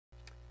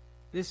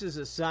This is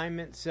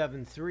assignment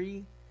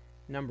 7.3,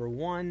 number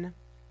 1.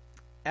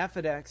 F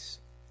at x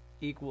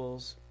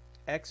equals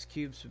x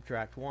cubed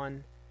subtract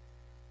 1,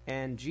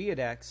 and g at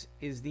x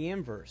is the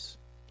inverse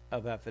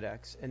of f at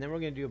x. And then we're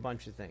going to do a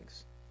bunch of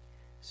things.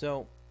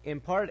 So in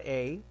part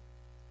A,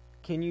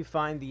 can you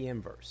find the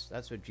inverse?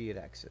 That's what g at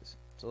x is.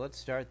 So let's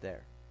start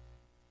there.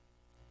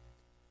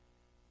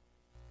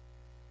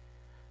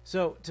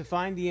 So to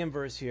find the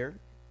inverse here,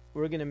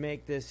 we're going to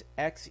make this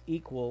x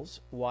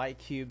equals y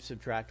cubed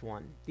subtract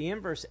 1. The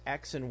inverse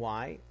x and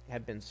y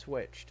have been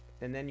switched,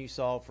 and then you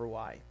solve for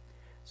y.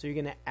 So you're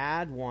going to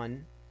add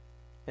 1,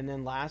 and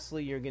then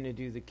lastly you're going to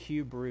do the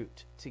cube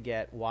root to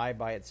get y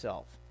by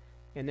itself.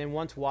 And then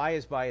once y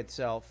is by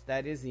itself,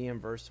 that is the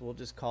inverse, so we'll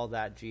just call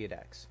that g at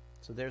x.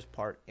 So there's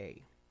part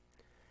A.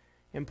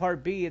 In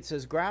part B, it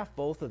says graph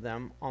both of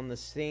them on the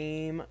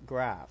same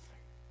graph.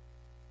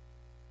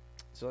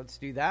 So let's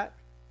do that.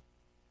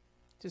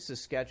 Just a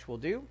sketch will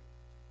do.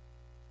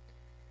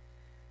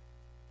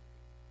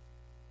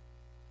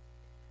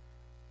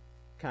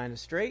 Kind of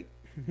straight.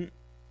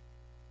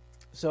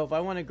 So if I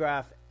want to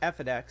graph f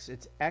at x,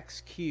 it's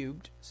x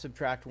cubed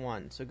subtract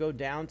 1. So go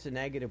down to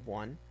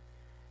 -1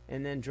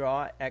 and then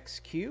draw x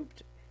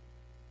cubed.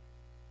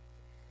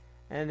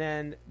 And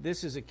then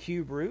this is a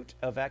cube root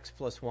of x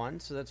plus 1,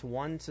 so that's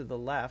 1 to the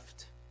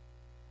left.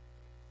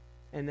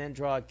 And then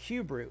draw a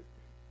cube root.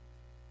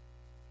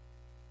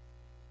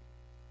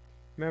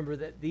 Remember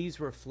that these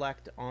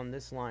reflect on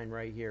this line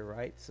right here,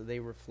 right? So they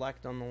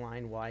reflect on the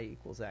line y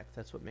equals x.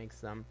 That's what makes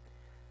them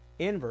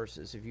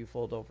inverses if you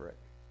fold over it.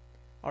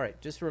 All right,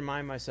 just to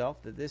remind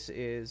myself that this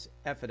is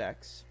f at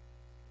x,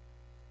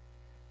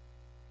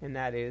 and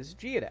that is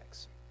g at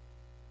x.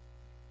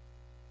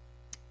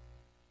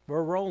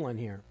 We're rolling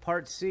here.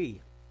 Part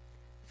C,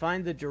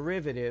 find the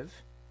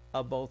derivative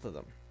of both of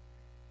them.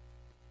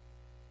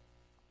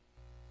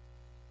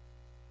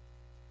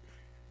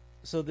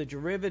 So the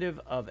derivative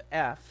of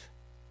f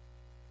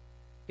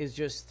is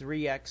just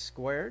 3x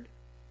squared.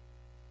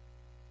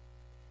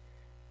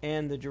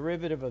 And the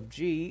derivative of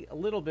g, a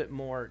little bit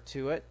more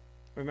to it.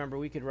 Remember,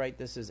 we could write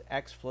this as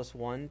x plus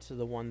 1 to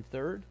the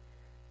 1/3.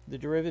 The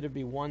derivative would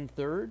be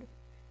 1/3.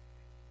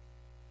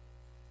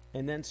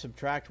 And then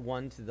subtract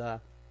 1 to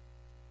the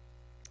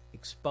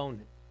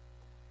exponent.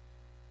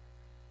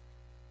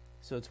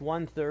 So it's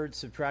 1/3,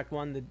 subtract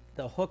 1.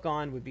 The hook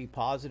on would be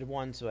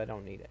 +1, so I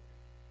don't need it.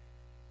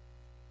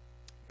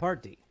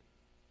 Part D.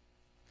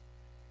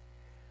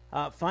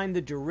 Find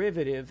the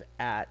derivative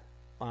at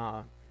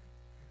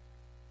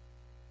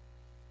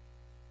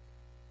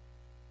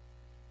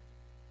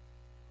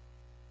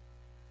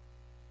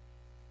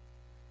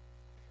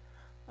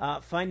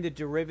find the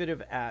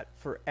derivative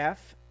for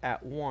f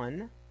at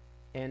 1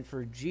 and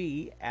for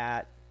g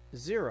at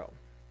 0.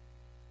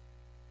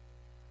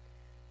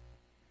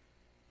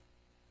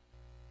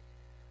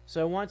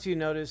 So I want you to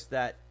notice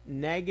that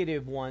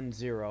 -1,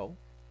 0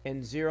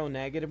 and 0,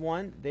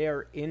 -1, they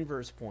are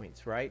inverse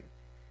points, right?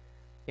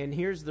 And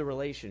here's the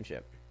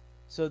relationship.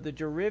 So the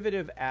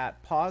derivative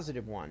at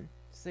 +1,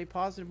 say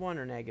 +1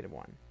 or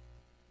 -1.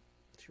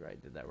 Sure I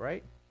did that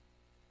right.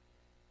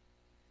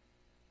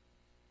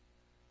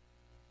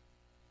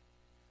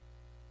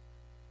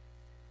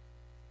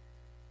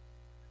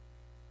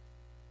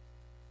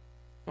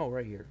 Oh,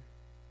 right here.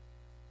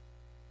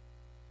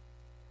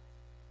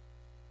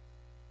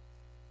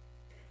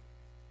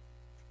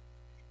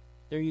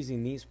 They're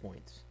using these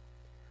points.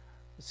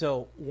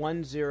 So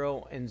 1,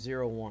 0 and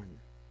 0, 1.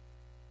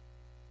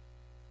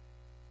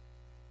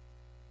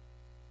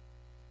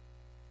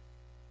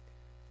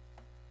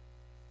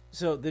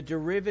 So the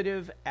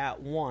derivative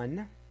at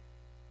 1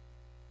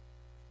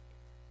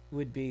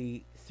 would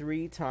be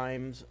 3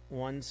 times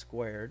 1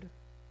 squared.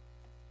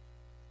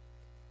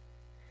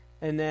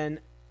 And then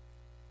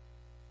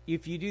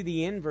if you do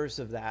the inverse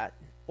of that,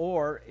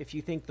 or if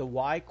you think the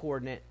y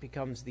coordinate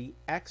becomes the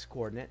x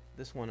coordinate,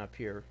 this one up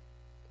here,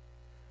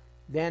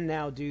 then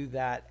now do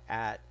that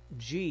at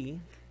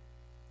g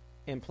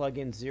and plug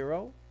in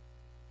 0.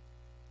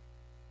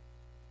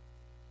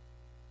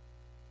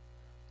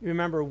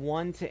 Remember,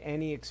 1 to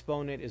any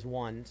exponent is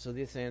 1, so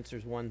this answer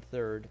is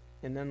 1/3.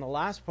 And then the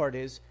last part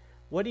is,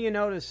 what do you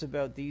notice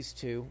about these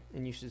two?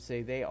 And you should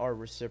say they are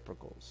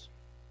reciprocals.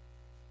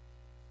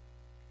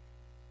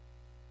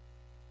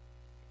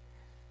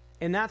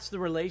 And that's the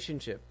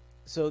relationship.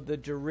 So the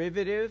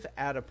derivative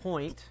at a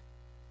point,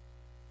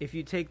 if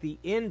you take the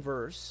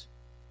inverse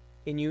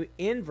and you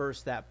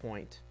inverse that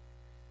point,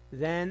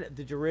 then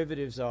the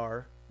derivatives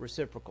are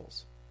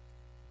reciprocals.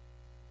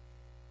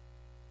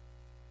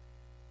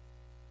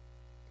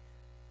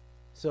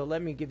 So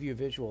let me give you a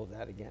visual of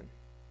that again.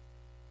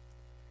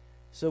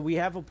 So we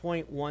have a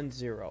point 1,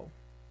 0.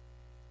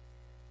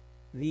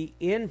 The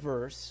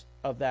inverse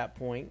of that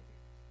point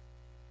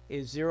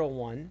is 0,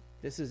 1.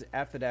 This is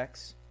f at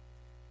x.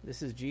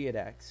 This is g at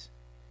x.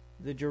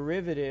 The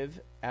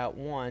derivative at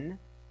 1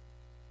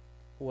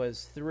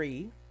 was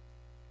 3.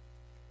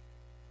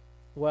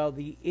 While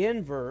the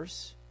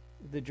inverse,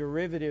 the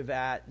derivative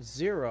at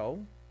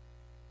 0,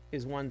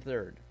 is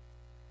 1/3.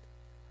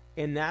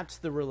 And that's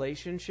the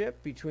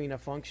relationship between a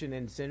function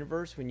and its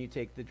inverse when you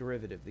take the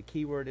derivative. The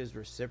key word is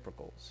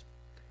reciprocals.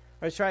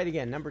 Let's try it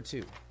again. Number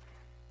 2.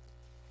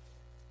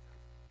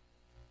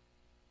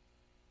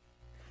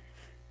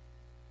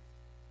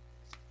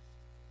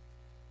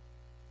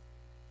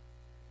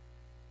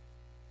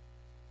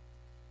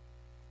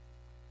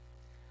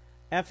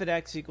 F at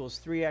x equals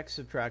 3x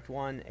subtract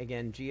 1.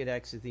 Again, g at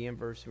x is the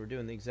inverse. We're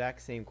doing the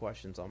exact same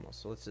questions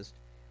almost. So let's just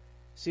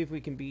see if we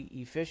can be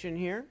efficient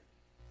here.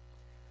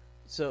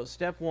 So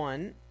step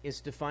 1 is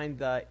to find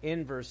the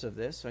inverse of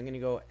this. So I'm going to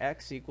go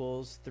x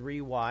equals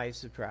 3y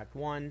subtract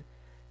 1.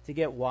 To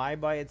get y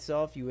by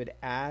itself, you would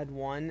add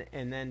 1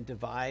 and then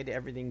divide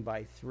everything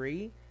by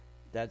 3.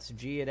 That's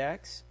g at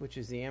x, which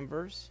is the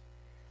inverse.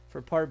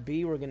 For part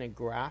B, we're going to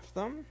graph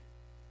them.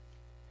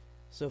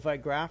 So if I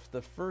graph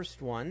the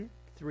first one,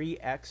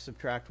 3x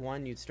subtract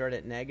 1, you'd start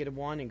at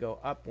 -1 and go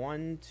up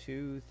 1,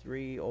 2,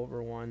 3,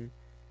 over 1.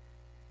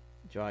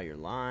 Draw your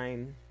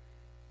line.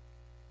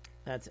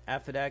 That's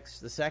f at x.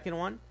 The second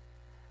one,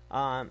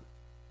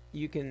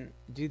 you can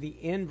do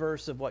the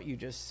inverse of what you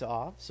just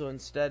saw. So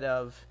instead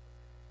of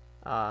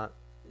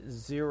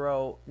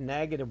 0,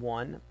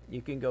 -1,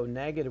 you can go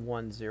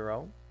 -1,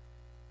 0.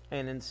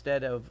 And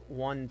instead of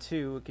 1,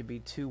 2, it could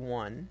be 2,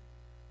 1.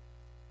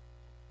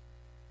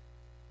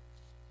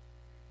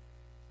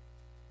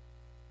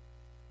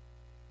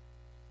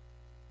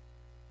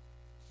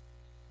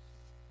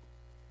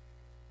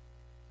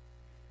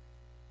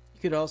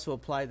 You could also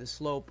apply the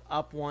slope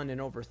up 1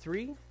 and over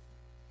 3.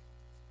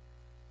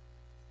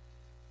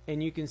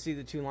 And you can see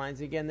the two lines.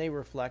 Again, they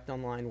reflect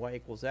on the line y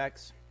equals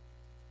x.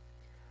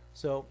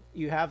 So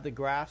you have the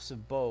graphs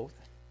of both.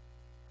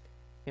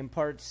 In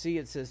part C,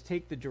 it says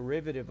take the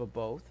derivative of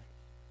both.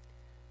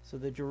 So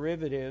the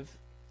derivative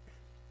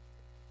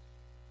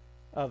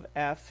of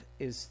f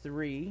is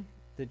 3.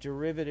 The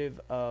derivative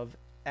of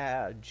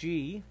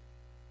g,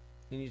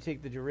 and you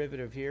take the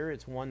derivative here,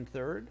 it's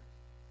 1/3.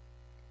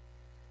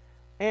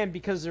 And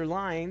because they're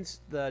lines,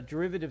 the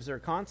derivatives are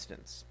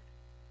constants.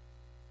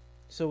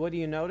 So what do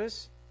you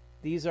notice?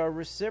 These are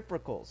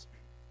reciprocals.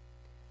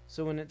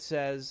 So when it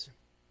says,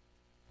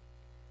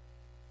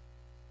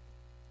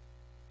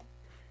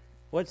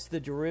 what's the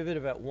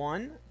derivative at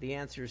 1? The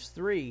answer is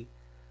 3.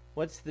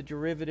 What's the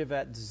derivative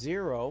at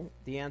 0?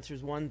 The answer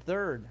is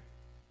 1/3.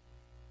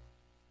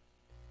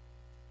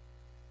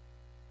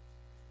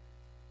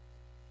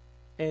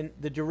 And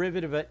the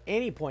derivative at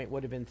any point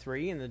would have been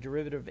 3, and the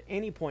derivative at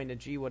any point at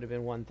g would have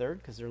been 1/3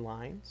 because they're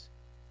lines.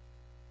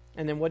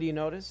 And then what do you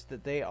notice?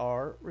 That they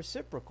are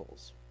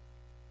reciprocals.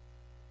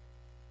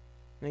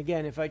 And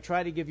again, if I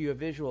try to give you a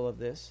visual of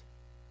this,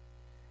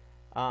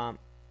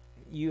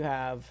 you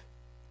have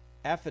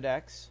f at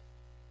x,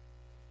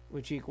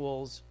 which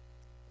equals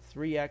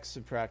 3x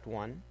subtract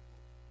 1.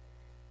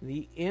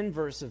 The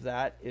inverse of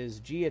that is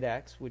g at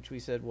x, which we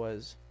said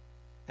was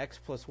x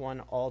plus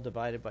 1 all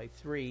divided by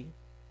 3.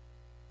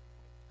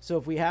 So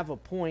if we have a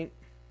point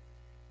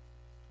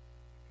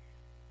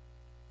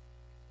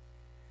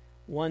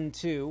 1,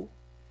 2,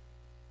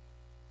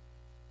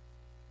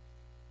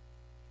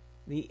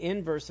 the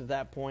inverse of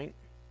that point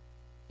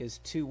is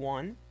 2,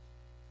 1.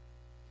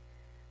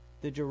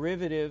 The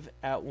derivative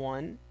at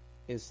 1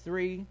 is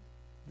 3.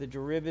 The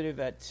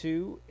derivative at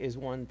 2 is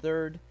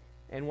 1/3.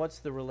 And what's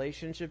the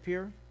relationship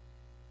here?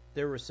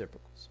 They're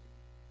reciprocals.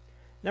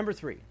 Number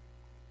 3.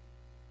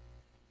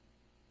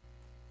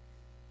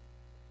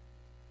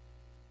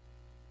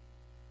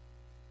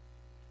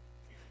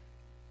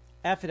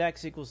 F at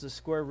x equals the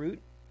square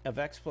root of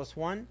x plus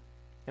 1,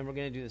 and we're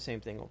going to do the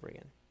same thing over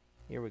again.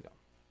 Here we go.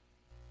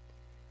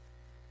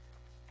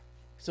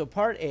 So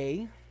part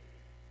A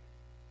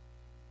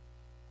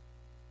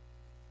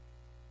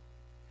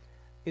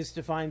is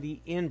to find the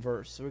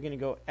inverse. So we're going to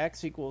go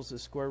x equals the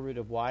square root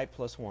of y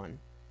plus 1,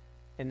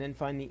 and then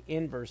find the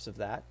inverse of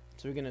that.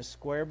 So we're going to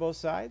square both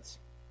sides,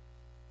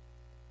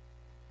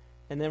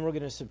 and then we're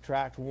going to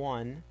subtract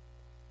 1.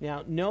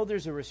 Now, know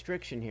there's a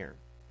restriction here.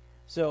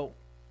 So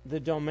the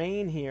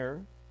domain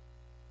here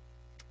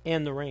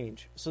and the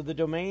range. So the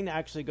domain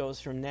actually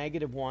goes from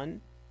 -1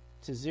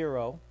 to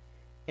 0,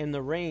 and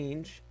the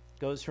range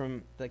goes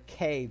from the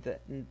k,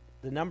 the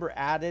number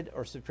added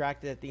or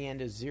subtracted at the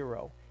end is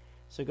 0.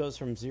 So it goes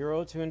from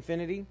 0 to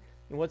infinity.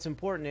 And what's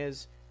important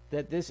is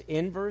that this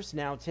inverse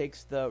now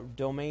takes the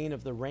domain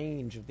of the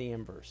range of the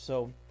inverse.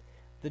 So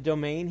the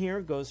domain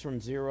here goes from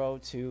 0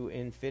 to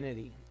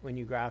infinity when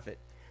you graph it.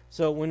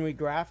 So when we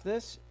graph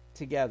this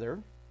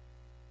together,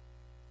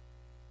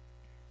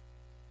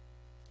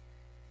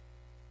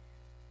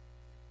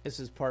 this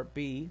is part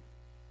B.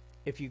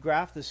 If you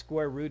graph the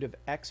square root of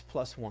x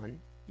plus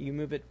 1, you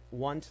move it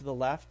 1 to the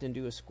left and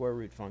do a square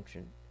root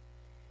function.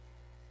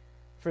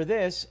 For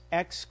this,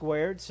 x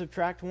squared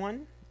subtract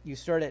 1, you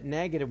start at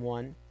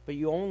 -1, but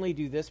you only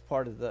do this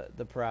part of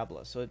the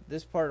parabola. So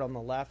this part on the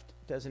left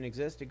doesn't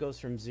exist. It goes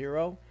from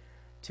 0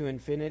 to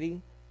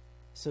infinity.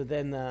 So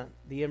then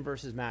the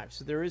inverse is matched.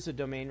 So there is a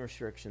domain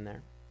restriction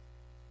there.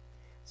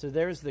 So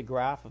there's the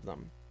graph of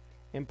them.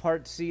 In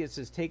part C, it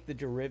says take the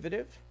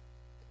derivative.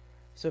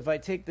 So if I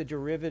take the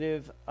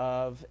derivative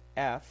of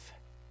f,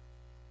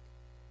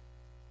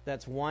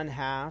 that's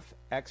 1/2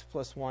 x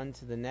plus 1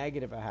 to the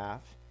negative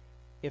 1/2.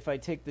 If I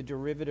take the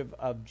derivative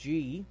of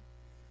g,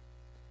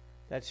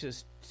 that's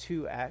just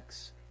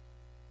 2x.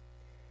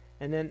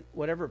 And then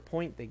whatever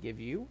point they give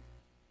you,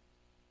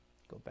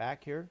 go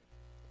back here.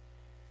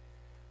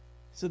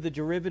 So the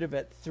derivative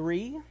at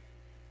 3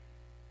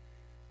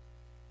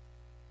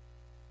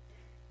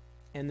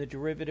 and the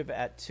derivative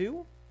at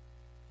 2.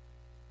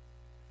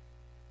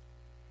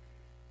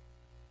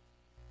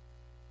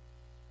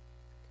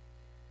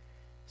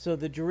 So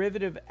the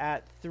derivative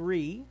at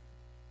 3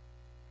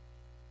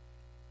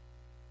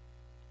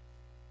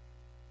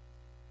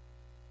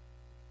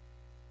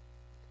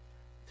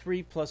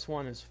 3 plus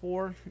 1 is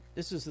 4.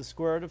 This is the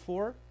square root of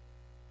 4,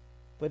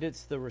 but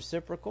it's the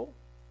reciprocal.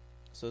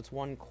 So it's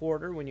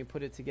 1/4 when you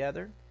put it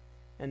together.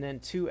 And then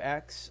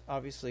 2x,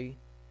 obviously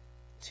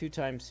 2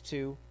 times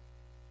 2.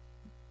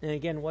 And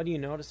again, what do you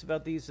notice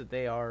about these? That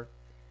they are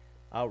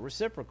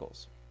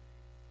reciprocals.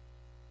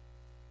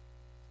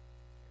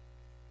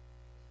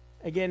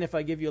 Again, if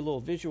I give you a little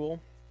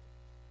visual,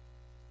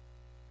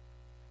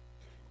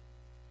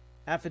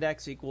 f at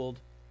x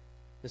equaled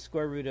the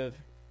square root of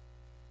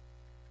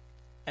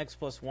x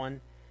plus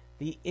 1.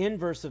 The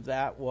inverse of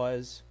that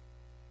was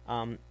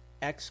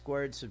x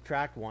squared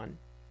subtract 1.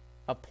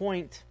 A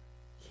point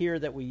here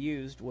that we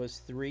used was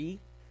 3.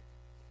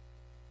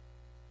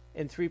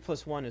 And 3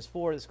 plus 1 is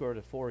 4. The square root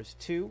of 4 is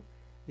 2.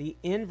 The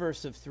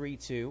inverse of 3,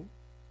 2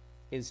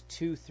 is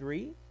 2,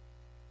 3.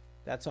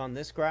 That's on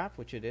this graph,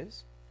 which it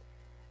is.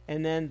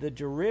 And then the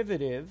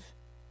derivative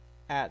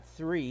at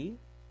 3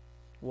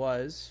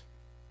 was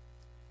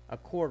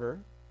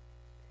 1/4.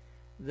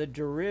 The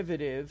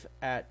derivative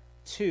at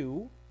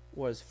 2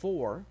 was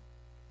 4.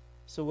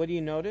 So what do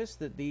you notice?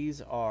 That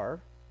these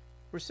are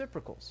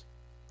reciprocals.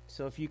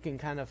 So if you can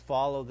kind of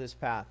follow this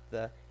path,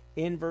 the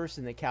inverse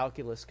and the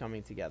calculus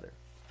coming together.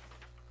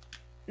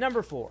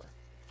 Number 4.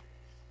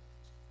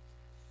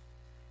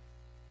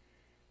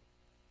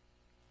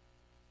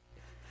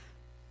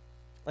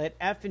 Let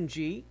f and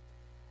g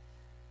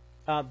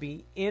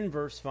be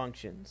inverse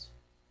functions.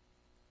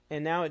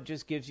 And now it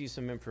just gives you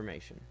some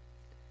information.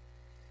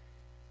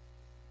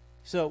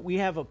 So we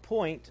have a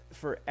point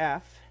for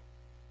f,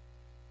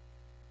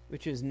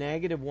 which is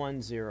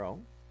 -1,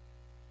 0.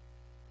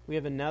 We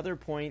have another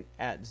point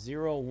at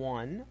 0,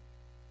 1,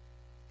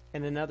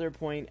 and another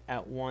point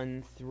at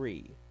 1,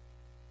 3.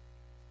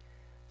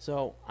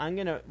 So I'm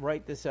going to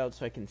write this out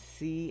so I can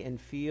see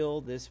and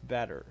feel this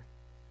better.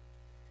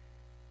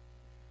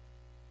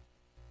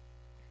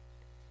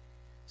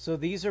 So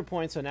these are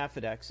points on f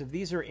at x. If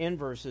these are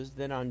inverses,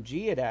 then on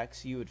g at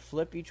x, you would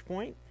flip each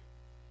point.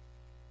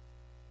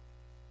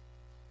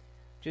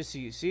 Just so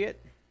you see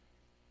it.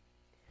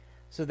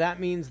 So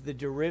that means the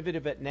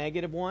derivative at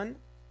 -1.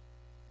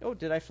 Oh,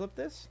 did I flip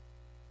this?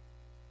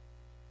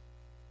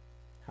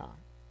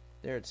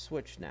 There it's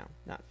switched now.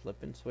 Not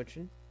flipping,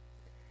 switching.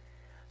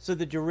 So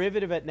the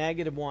derivative at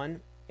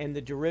 -1 and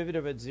the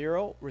derivative at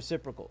 0,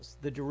 reciprocals.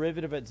 The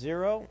derivative at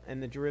 0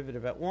 and the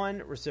derivative at 1,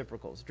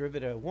 reciprocals.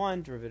 Derivative at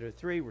 1, derivative at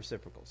 3,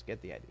 reciprocals.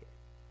 Get the idea.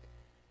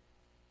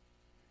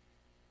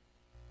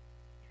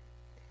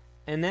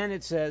 And then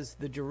it says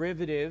the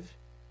derivative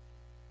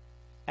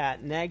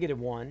at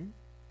 -1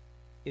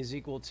 is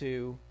equal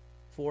to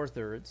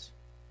 4/3.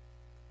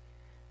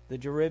 The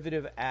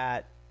derivative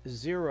at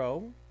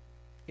 0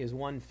 is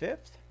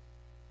 1/5.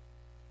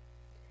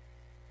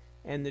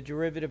 And the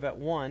derivative at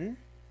 1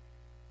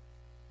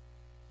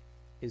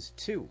 is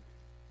 2.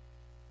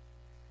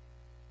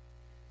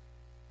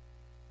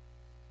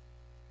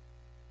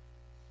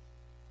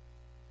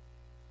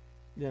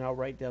 Then I'll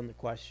write down the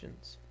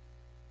questions.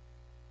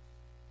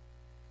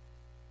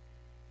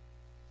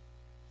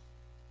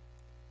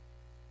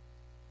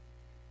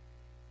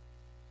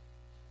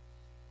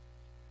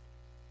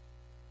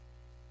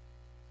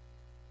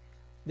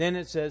 Then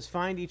it says,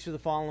 find each of the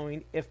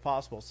following if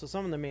possible. So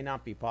some of them may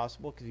not be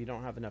possible because you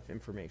don't have enough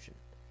information.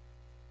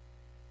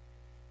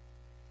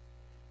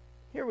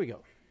 Here we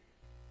go.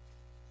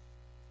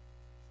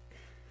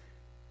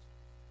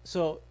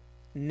 So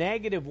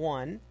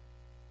 -1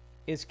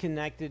 is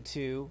connected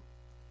to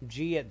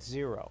g at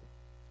 0.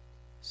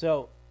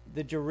 So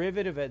the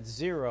derivative at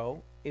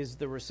 0 is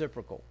the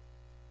reciprocal.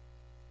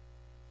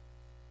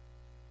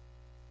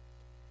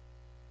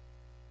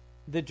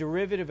 The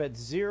derivative at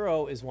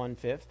 0 is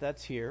 1/5.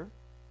 That's here.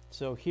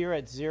 So here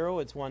at 0,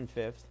 it's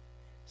 1/5.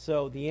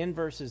 So the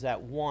inverse is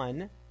at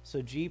 1.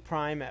 So g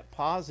prime at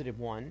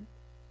 +1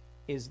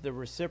 is the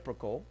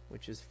reciprocal,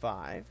 which is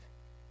 5.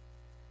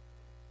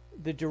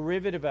 The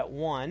derivative at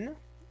 1,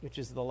 which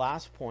is the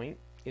last point,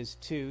 is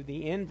 2.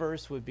 The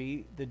inverse would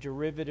be the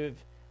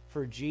derivative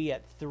for g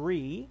at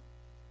 3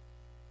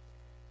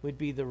 would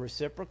be the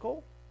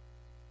reciprocal.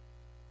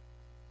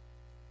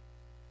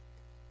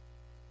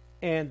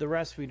 And the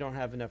rest we don't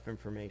have enough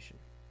information.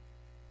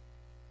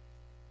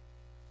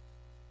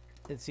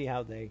 Let's see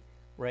how they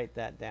write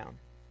that down.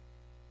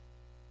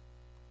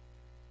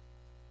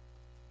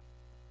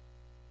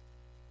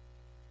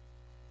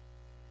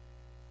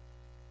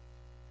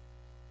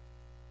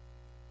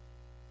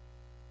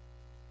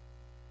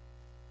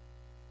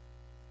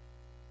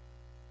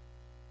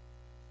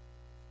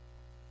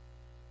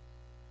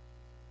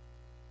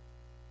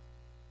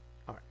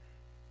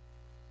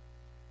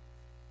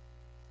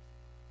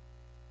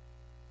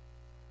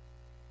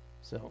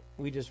 So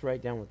we just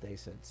write down what they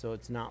said. So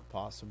it's not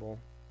possible.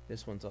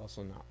 This one's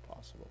also not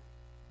possible.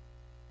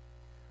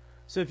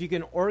 So if you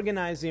can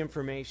organize the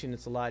information,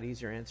 it's a lot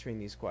easier answering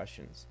these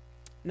questions.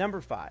 Number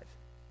 5.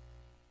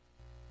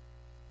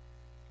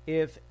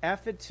 If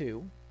f at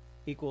 2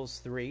 equals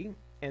 3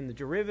 and the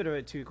derivative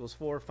at 2 equals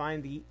 4,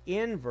 find the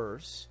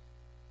inverse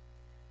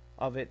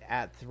of it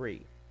at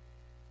 3.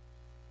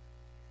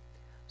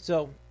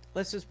 So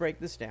let's just break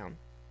this down.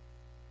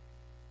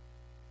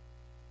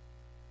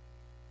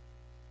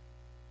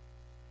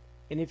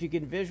 And if you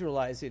can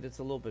visualize it, it's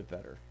a little bit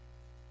better.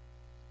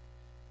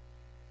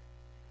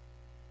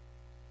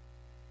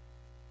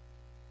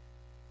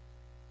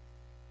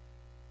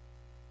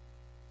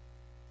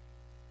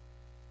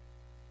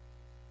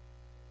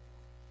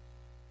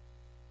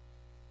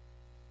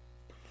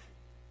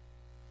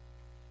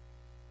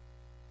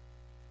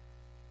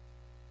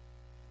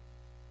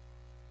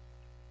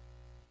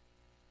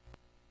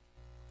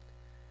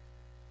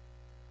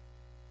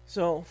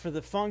 So for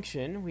the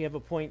function, we have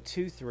a point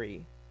 2,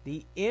 3.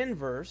 The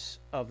inverse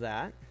of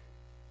that,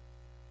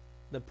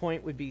 the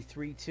point would be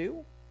 3,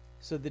 2.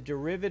 So the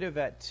derivative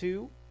at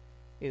 2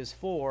 is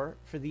 4.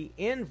 For the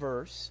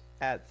inverse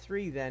at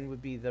 3 then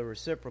would be the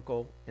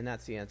reciprocal, and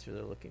that's the answer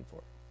they're looking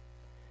for.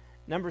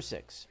 Number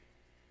 6.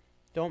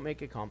 Don't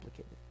make it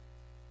complicated.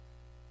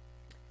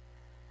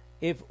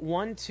 If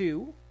 1,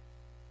 2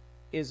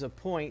 is a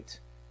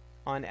point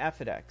on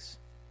f at x,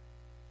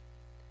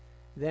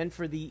 then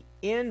for the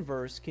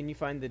inverse, can you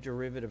find the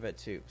derivative at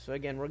 2? So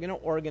again, we're going to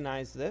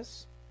organize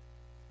this.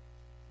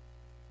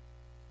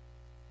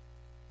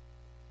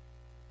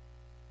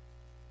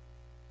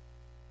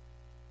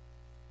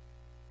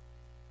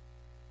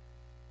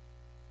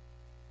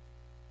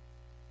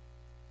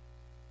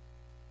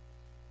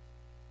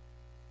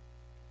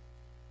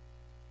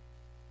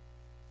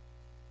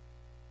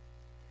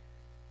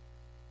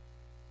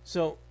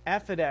 So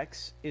f at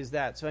x is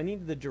that. So I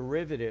need the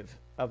derivative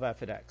of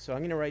f at x. So I'm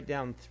going to write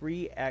down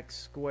 3x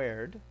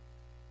squared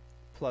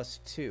plus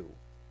 2.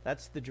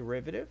 That's the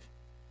derivative.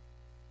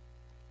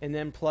 And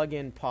then plug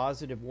in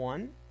positive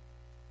 1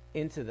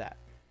 into that.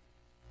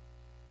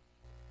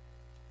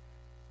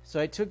 So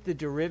I took the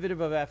derivative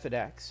of f at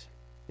x,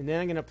 and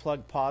then I'm going to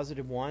plug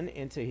positive 1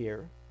 into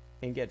here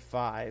and get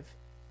 5.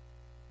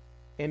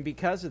 And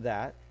because of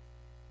that,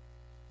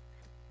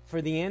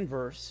 for the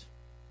inverse,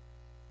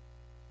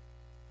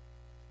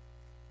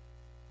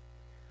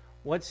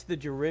 what's the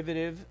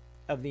derivative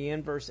of the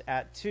inverse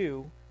at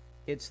 2?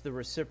 It's the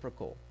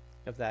reciprocal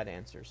of that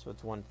answer, so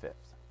it's 1/5.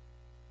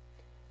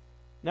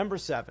 Number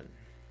 7.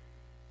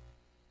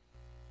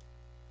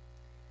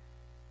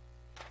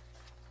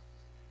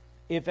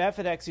 If f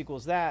at x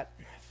equals that,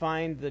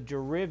 find the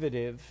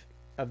derivative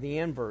of the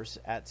inverse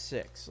at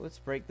 6. Let's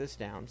break this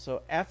down.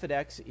 So f at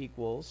x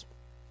equals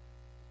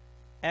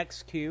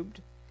x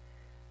cubed,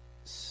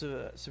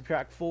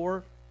 subtract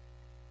 4,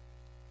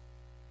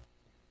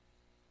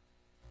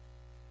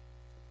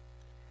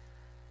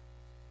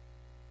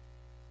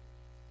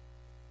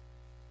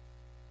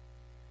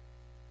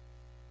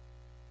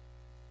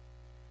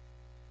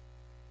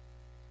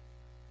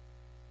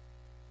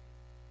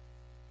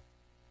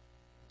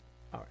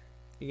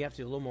 you have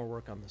to do a little more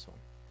work on this one.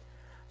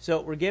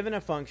 So we're given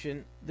a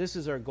function. This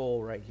is our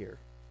goal right here.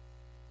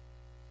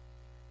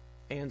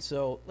 And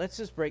so let's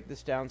just break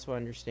this down so I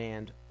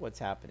understand what's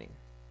happening.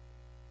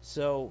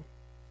 So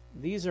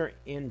these are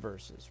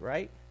inverses,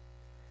 right?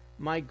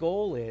 My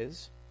goal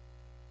is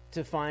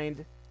to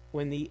find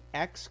when the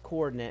x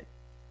coordinate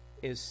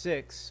is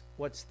 6,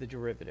 what's the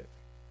derivative?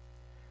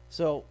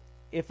 So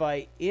if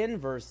I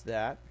inverse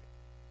that,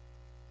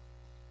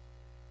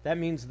 that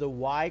means the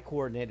y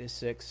coordinate is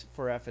 6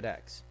 for f at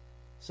x.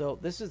 So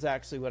this is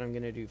actually what I'm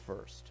going to do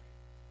first.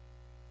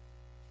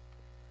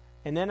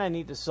 And then I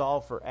need to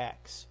solve for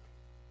x.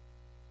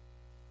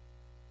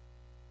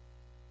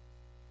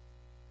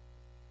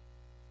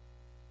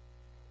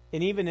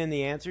 And even in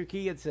the answer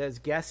key, it says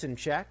guess and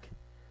check.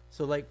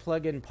 So like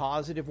plug in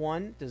positive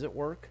 1, does it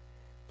work?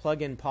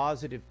 Plug in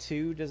positive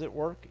 2, does it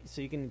work?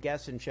 So you can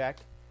guess and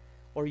check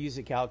or use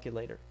a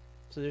calculator.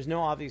 So there's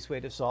no obvious way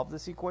to solve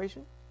this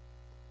equation.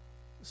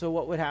 So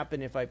what would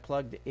happen if I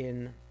plugged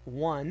in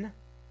 1?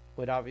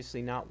 Would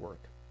obviously not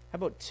work. How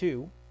about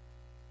 2?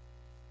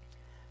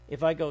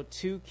 If I go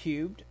 2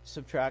 cubed,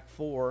 subtract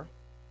 4,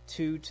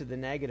 2 to the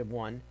negative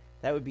 1,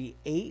 that would be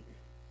 8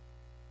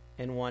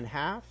 and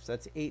 1/2. So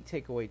that's 8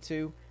 take away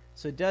 2.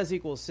 So it does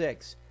equal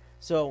 6.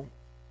 So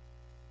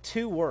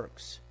 2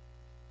 works.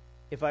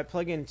 If I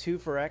plug in 2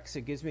 for x,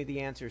 it gives me the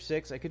answer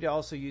 6. I could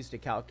also use the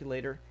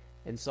calculator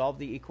and solve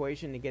the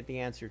equation to get the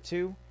answer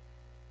 2.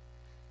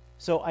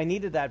 So I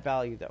needed that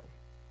value though.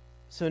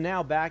 So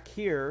now back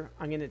here,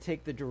 I'm going to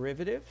take the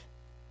derivative.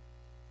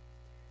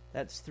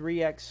 That's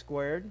 3x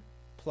squared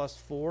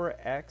plus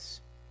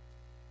 4x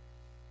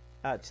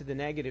to the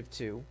negative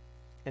 2.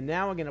 And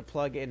now I'm going to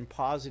plug in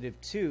positive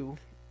 2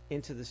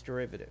 into this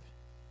derivative.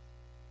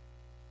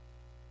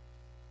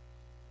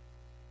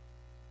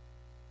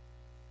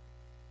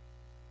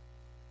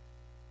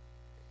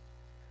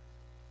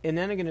 And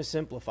then I'm going to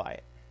simplify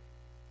it.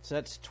 So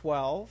that's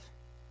 12.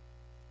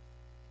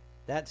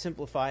 That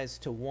simplifies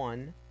to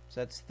 1.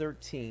 So that's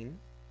 13.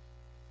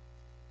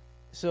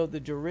 So the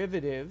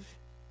derivative,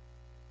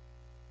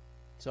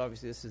 so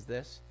obviously this is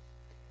this.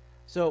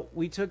 So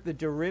we took the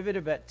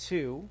derivative at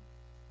 2,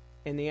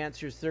 and the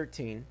answer is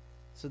 13.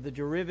 So the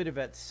derivative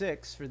at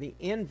 6 for the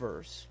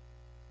inverse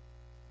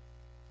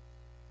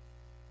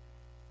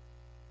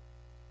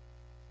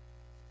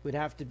would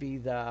have to be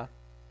the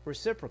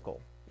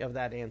reciprocal of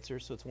that answer,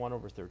 so it's 1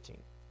 over 13.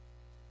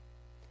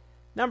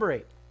 Number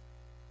 8.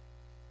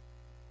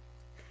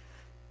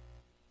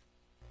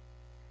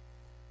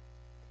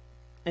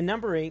 In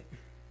number 8,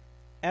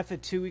 f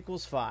at 2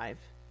 equals 5.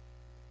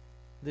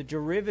 The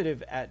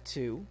derivative at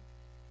 2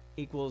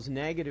 equals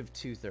negative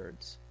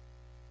 2/3.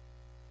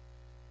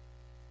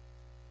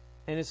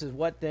 And this is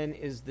what then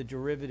is the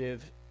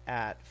derivative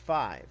at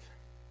 5?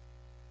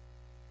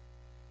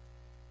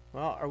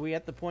 Well, are we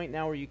at the point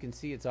now where you can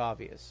see it's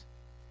obvious?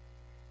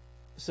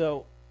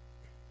 So,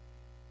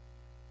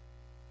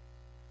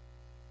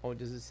 oh,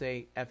 does it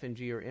say f and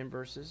g are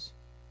inverses?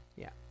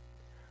 Yeah.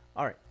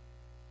 All right.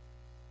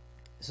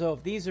 So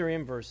if these are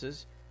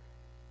inverses,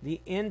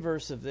 the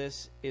inverse of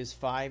this is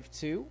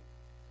 5/2.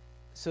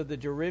 So the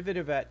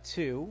derivative at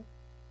 2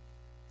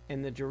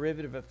 and the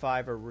derivative at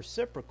 5 are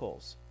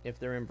reciprocals if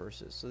they're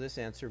inverses. So this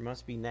answer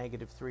must be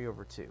negative 3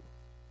 over 2.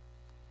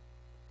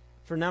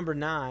 For number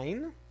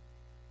 9,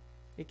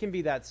 it can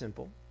be that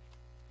simple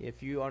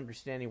if you're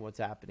understanding what's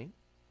happening.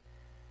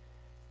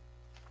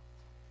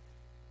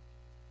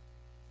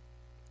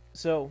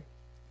 So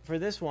for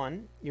this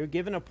one, you're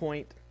given a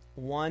point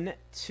 1,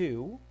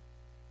 2.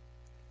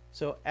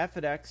 So f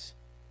at x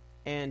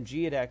and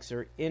g at x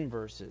are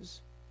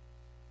inverses.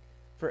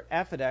 For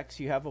f at x,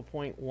 you have a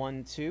point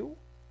 1, 2.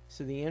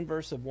 So the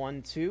inverse of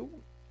 1,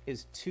 2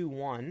 is 2,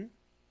 1.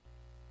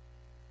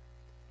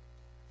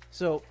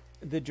 So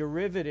the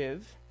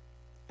derivative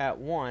at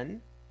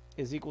 1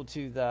 is equal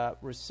to the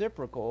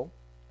reciprocal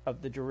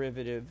of the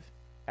derivative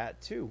at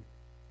 2.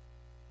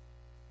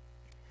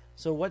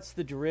 So what's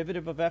the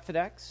derivative of f at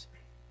x?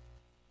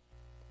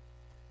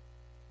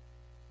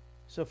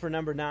 So for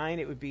number 9,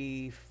 it would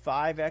be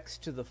 5x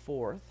to the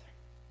 4th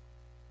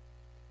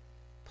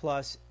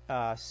plus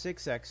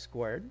 6x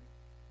squared.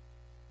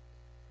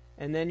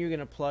 And then you're going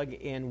to plug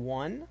in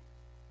 1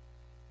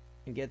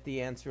 and get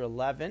the answer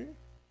 11.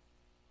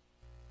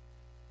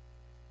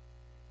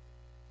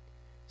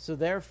 So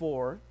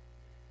therefore,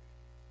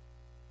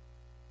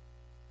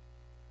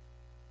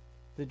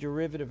 the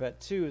derivative at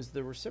 2 is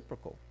the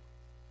reciprocal.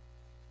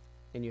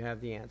 And you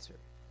have the answer.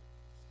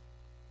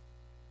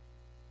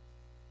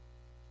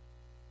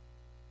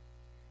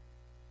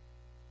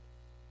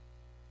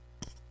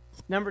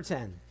 Number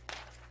 10.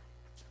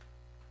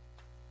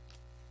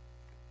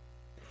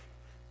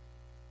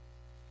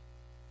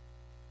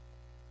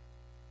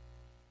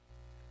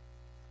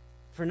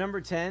 For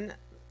number 10,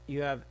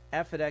 you have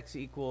f at x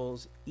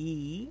equals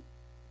e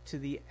to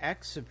the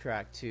x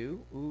subtract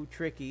 2. Ooh,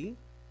 tricky.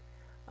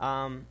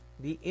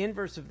 The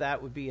inverse of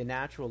that would be a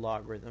natural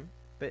logarithm,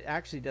 but it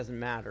actually doesn't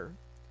matter.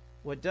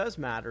 What does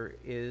matter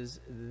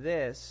is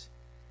this.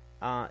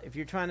 If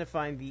you're trying to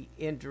find the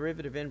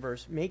derivative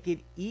inverse, make it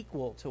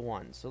equal to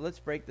 1. So let's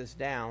break this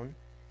down.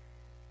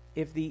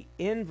 If the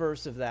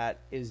inverse of that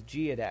is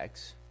g at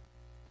x,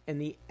 and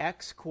the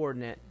x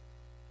coordinate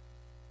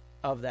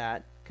of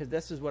that, because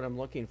this is what I'm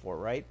looking for,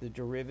 right? The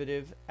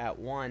derivative at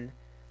 1,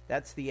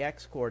 that's the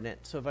x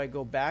coordinate. So if I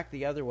go back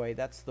the other way,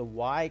 that's the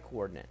y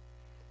coordinate.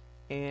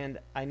 And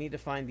I need to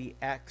find the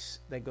x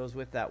that goes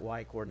with that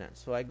y coordinate.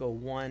 So I go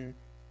 1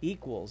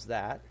 equals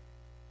that.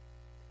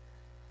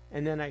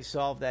 And then I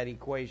solve that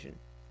equation.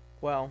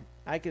 Well,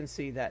 I can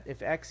see that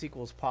if x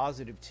equals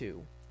positive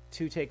 2,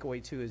 2 take away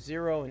 2 is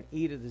 0, and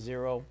e to the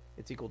 0,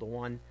 it's equal to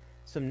 1.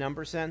 Some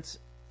number sense.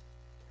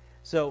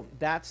 So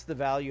that's the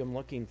value I'm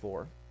looking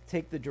for.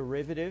 Take the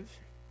derivative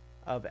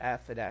of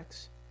f at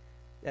x.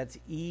 That's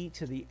e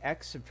to the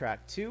x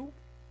subtract 2.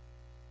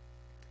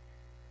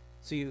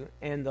 So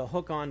and the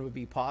hook on would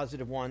be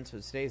positive 1, so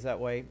it stays that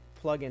way.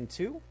 Plug in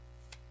 2.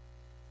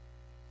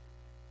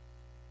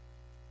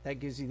 That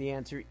gives you the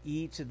answer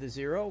e to the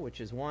 0,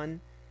 which is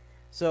 1.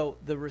 So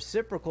the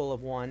reciprocal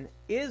of 1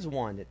 is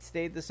 1. It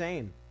stayed the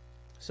same.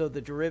 So the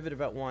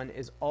derivative at 1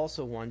 is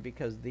also 1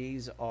 because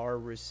these are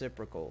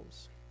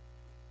reciprocals.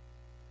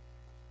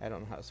 I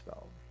don't know how to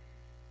spell.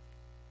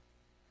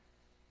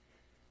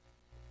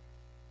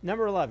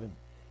 Number 11.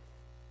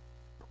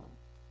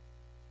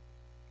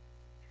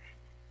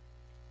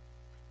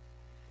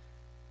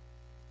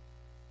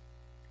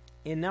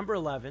 In number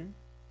 11,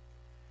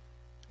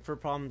 for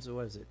problems,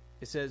 what is it?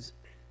 It says,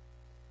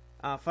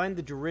 find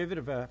the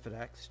derivative of f at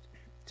x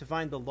to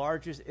find the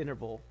largest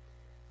interval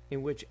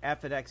in which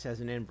f at x has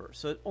an inverse.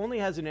 So it only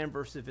has an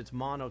inverse if it's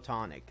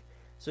monotonic.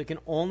 So it can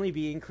only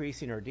be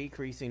increasing or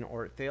decreasing,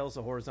 or it fails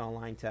the horizontal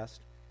line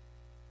test.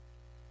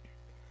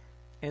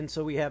 And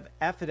so we have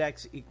f at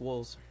x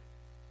equals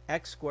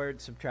x squared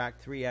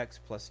subtract 3x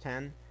plus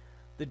 10.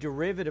 The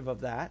derivative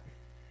of that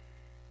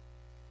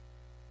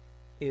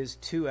is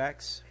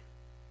 2x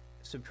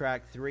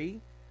subtract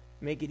 3.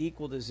 make it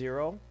equal to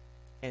 0,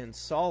 and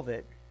solve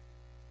it.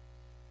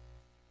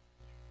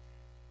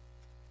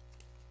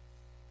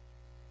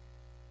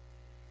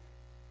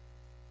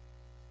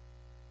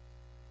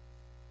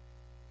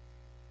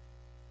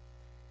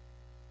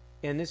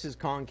 And this is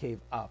concave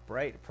up,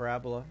 right?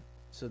 Parabola.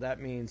 So that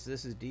means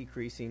this is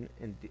decreasing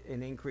and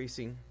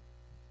increasing.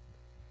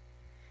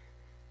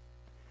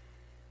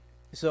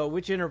 So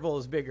which interval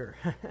is bigger?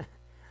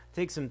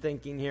 Take some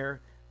thinking here.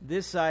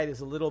 This side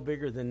is a little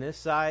bigger than this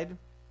side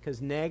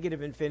because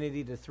negative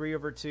infinity to 3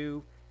 over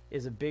 2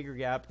 is a bigger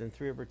gap than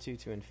 3 over 2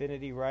 to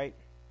infinity, right?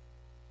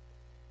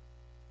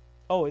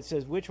 Oh, it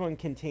says which one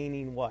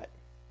containing what?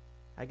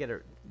 I got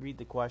to read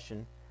the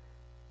question.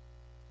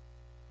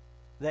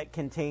 That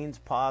contains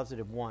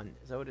positive 1.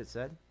 Is that what it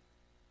said?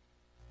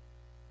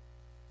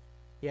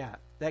 Yeah,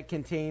 that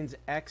contains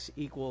x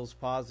equals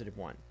positive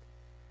 1.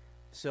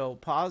 So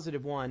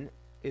positive 1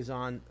 is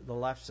on the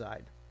left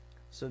side.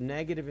 So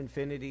negative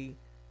infinity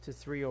to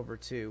 3 over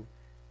 2.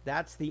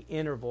 That's the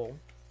interval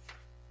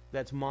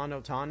that's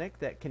monotonic,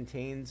 that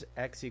contains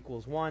x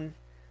equals 1,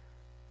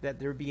 that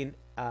there be an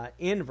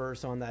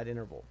inverse on that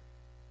interval.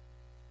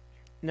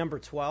 Number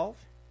 12.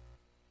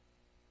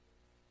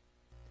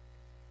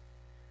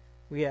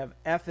 We have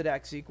f at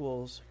x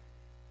equals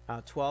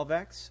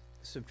 12x,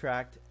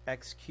 subtract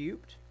x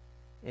cubed,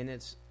 and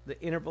it's the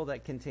interval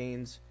that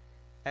contains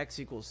x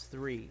equals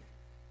 3.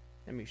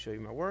 Let me show you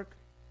my work.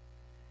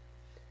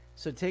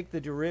 So take the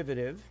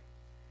derivative.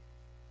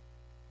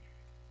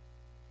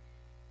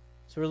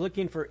 So we're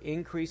looking for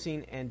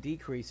increasing and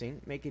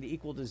decreasing. Make it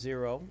equal to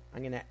 0.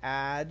 I'm going to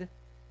add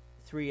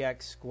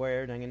 3x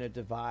squared. I'm going to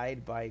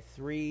divide by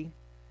 3.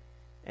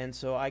 And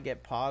so I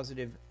get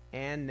positive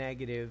and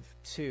negative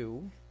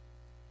 2.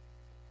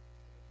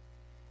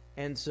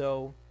 And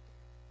so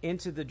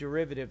into the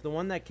derivative, the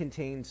one that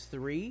contains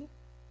 3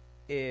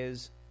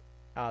 is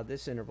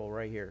this interval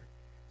right here.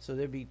 So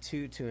there'd be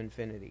 2 to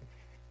infinity.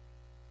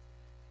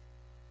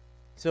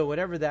 So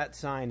whatever that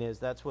sign is,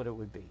 that's what it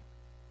would be.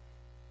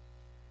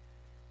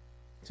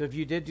 So if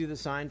you did do the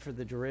sign for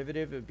the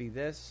derivative, it would be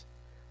this.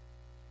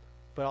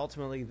 But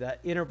ultimately, the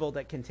interval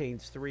that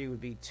contains 3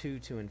 would be 2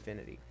 to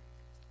infinity.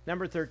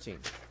 Number 13.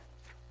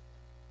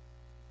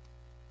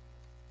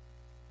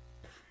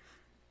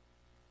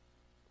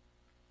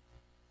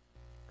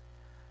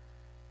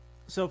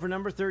 So for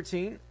number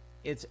 13,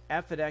 it's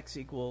f at x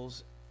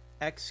equals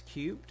x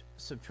cubed,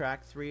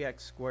 subtract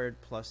 3x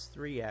squared plus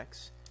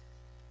 3x.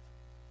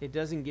 It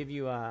doesn't give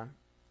you a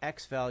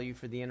x value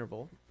for the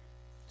interval.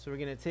 So we're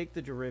going to take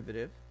the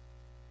derivative,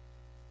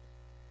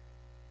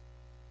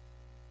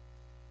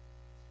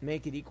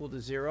 make it equal to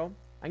 0.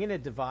 I'm going to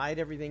divide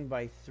everything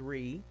by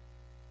 3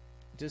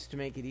 just to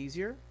make it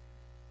easier.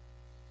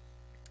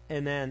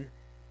 And then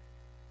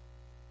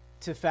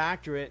to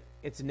factor it,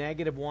 it's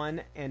negative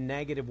 1 and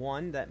negative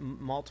 1 that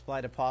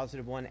multiply to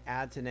positive 1,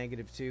 add to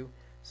negative 2.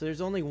 So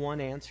there's only one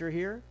answer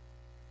here.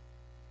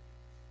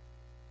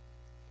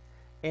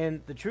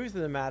 And the truth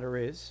of the matter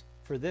is,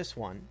 for this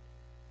one,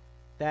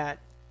 that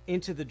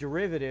into the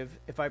derivative,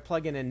 if I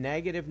plug in a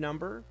negative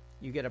number,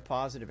 you get a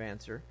positive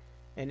answer.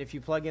 And if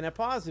you plug in a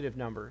positive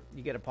number,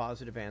 you get a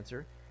positive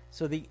answer.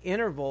 So the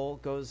interval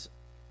goes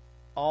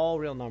all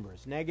real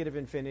numbers, negative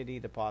infinity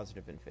to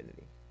positive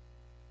infinity.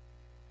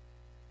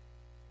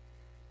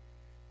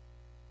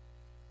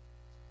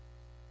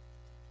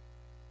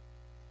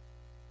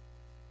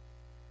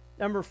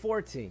 Number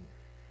 14.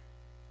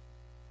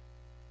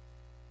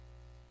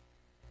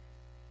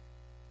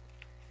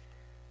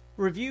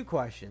 Review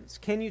questions.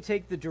 Can you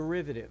take the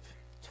derivative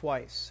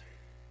twice?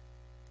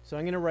 So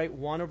I'm going to write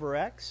 1 over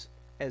x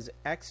as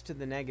x to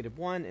the negative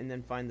 1 and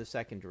then find the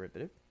second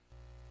derivative.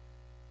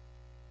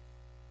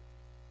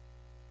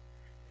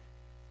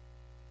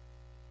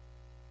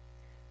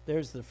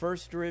 There's the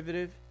first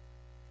derivative.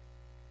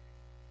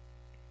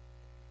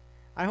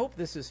 I hope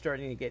this is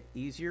starting to get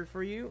easier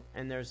for you,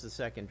 and there's the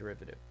second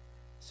derivative.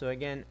 So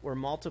again, we're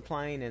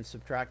multiplying and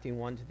subtracting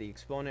 1 to the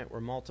exponent. We're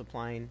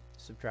multiplying,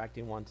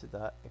 subtracting 1 to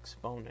the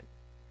exponent.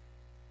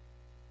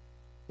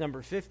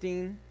 Number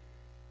 15.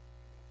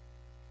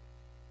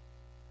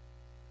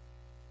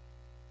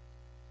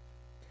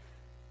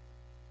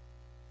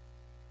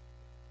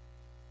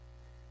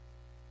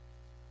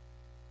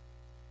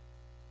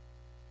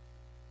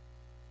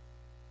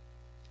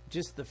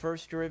 Just the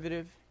first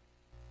derivative.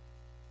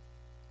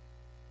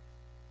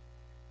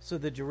 So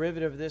the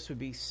derivative of this would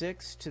be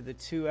 6 to the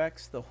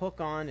 2x. The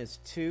hook on is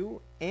 2,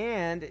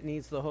 and it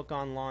needs the hook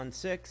on ln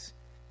 6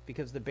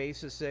 because the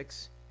base is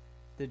 6.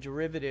 The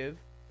derivative,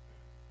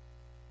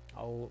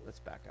 let's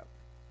back up.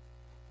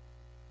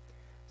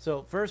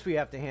 So first we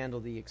have to handle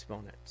the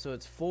exponent. So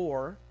it's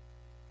 4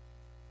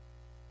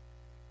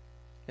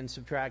 and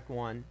subtract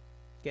 1,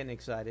 getting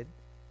excited.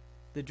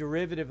 The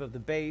derivative of the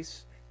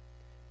base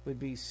would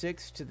be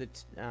 6 to the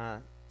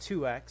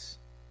 2x.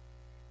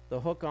 The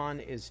hook on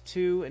is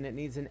 2, and it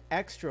needs an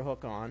extra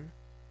hook on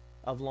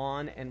of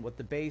ln, and what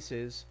the base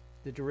is,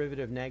 the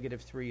derivative of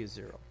negative 3 is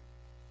 0.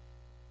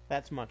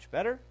 That's much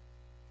better.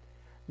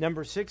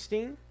 Number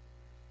 16.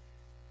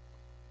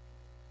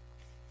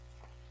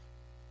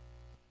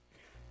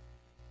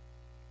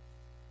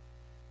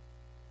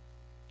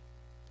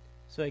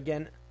 So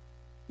again,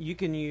 you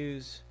can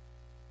use,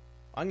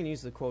 I'm going to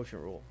use the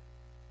quotient rule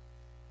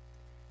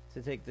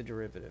to take the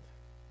derivative.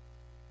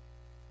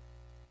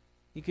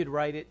 You could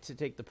write it to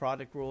take the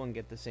product rule and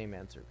get the same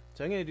answer.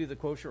 So I'm going to do the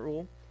quotient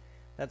rule.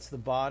 That's the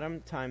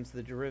bottom times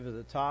the derivative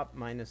of the top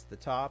minus the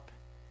top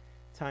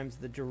times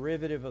the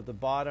derivative of the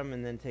bottom,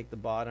 and then take the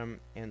bottom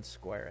and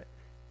square it.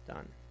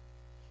 Done.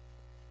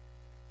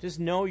 Just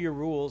know your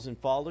rules and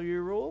follow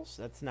your rules.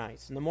 That's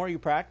nice. And the more you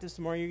practice,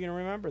 the more you're going to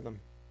remember them.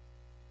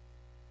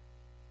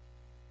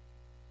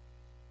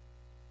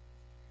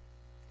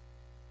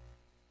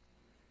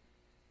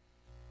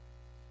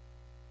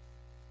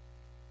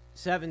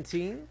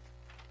 (17)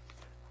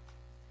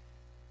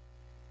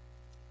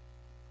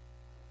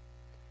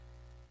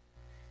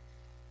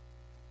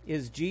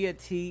 is g at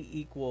t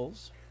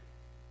equals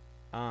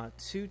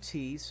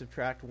 2t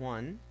subtract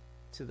 1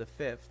 to the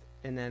fifth,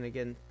 and then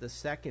again the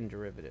second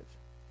derivative.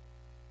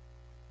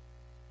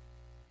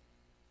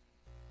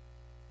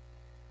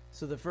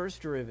 So the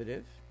first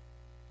derivative,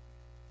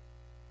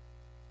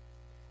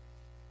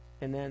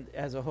 and then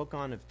has a hook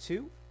on of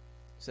 2,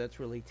 so that's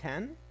really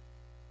 10.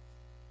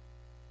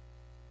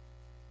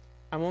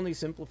 I'm only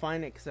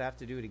simplifying it because I have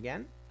to do it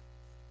again.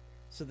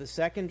 So the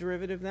second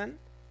derivative then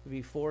would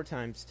be 4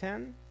 times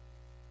 10.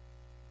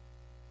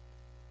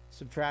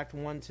 Subtract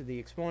 1 to the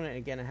exponent.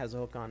 Again, it has a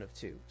hook on of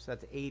 2. So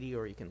that's 80,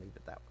 or you can leave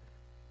it that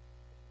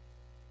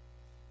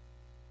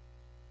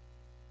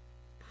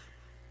way.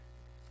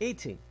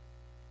 18.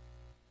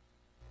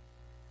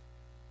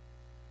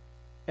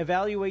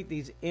 Evaluate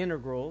these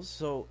integrals.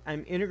 So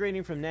I'm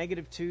integrating from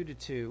 -2 to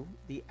 2.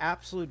 The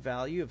absolute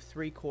value of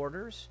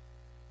 3/4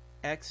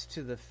 x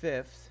to the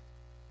fifth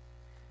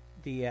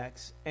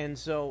dx. And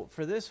so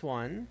for this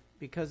one,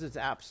 because it's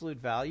absolute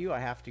value, I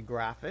have to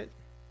graph it.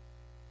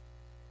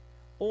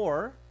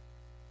 Or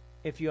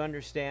if you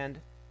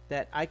understand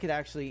that I could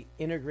actually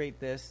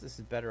integrate this is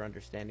better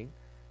understanding,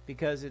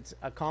 because it's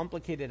a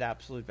complicated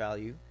absolute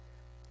value.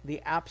 The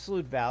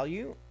absolute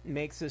value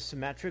makes this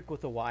symmetric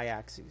with the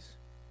y-axis.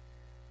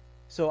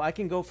 So I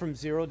can go from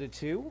 0 to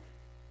 2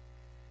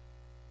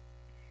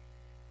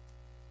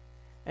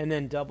 and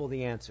then double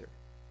the answer.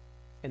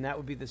 And that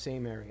would be the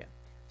same area.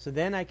 So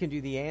then I can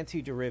do the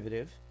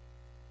antiderivative.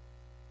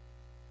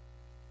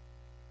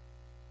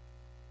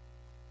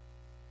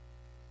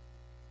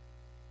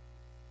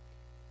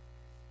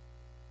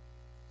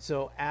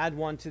 So add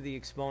 1 to the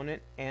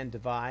exponent and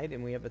divide,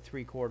 and we have a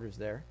 3/4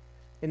 there.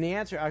 And the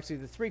answer, actually,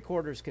 the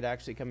 3/4 could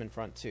actually come in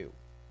front too.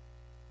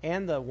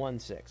 And the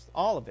 1/6.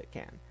 All of it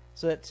can.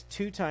 So that's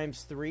 2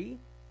 times 3.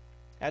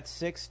 That's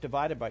 6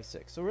 divided by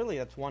 6. So really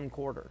that's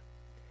 1/4.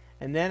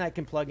 And then I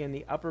can plug in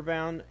the upper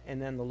bound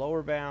and then the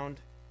lower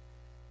bound.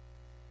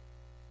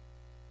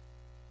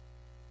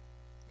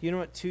 Do you know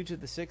what 2 to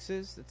the 6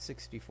 is? That's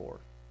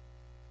 64.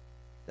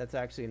 That's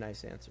actually a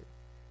nice answer.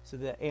 So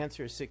the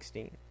answer is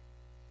 16.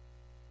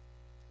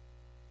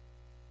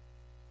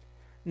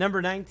 Number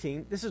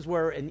 19, this is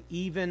where an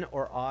even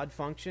or odd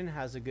function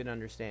has a good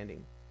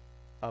understanding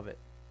of it.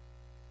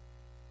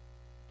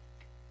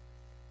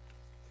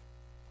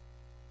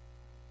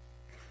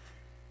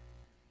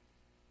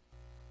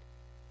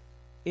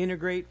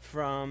 Integrate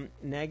from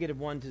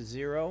 -1 to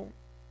 0,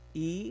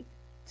 e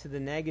to the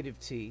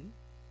 -t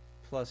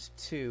plus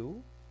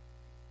 2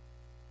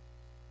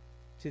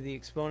 to the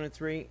exponent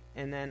 3,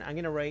 and then I'm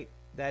going to write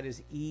that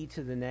as e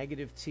to the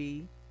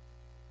 -t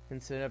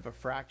instead of a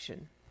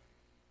fraction.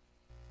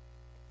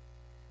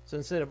 So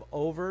instead of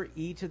over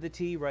e to the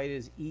t, write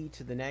as e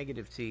to the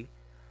 -t.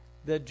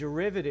 The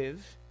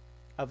derivative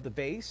of the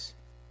base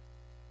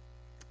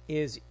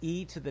is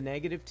e to the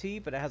 -t,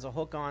 but it has a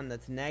hook on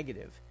that's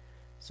negative.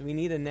 So we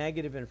need a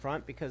negative in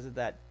front because of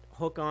that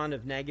hook on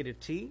of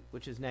 -t,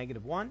 which is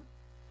 -1.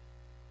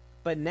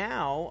 But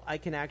now I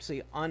can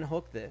actually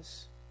unhook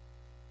this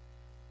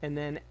and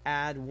then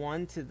add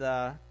 1 to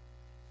the,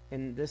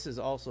 and this is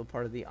also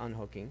part of the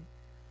unhooking,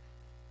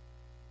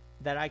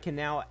 that I can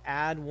now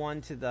add 1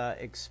 to the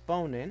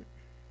exponent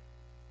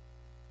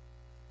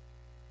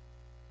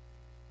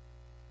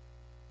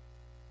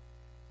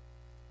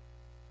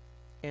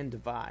and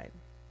divide.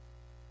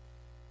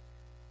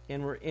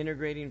 And we're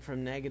integrating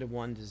from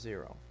 -1 to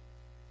 0.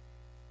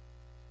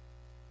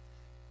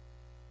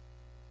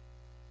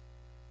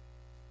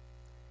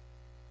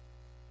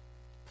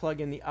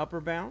 Plug in the upper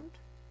bound,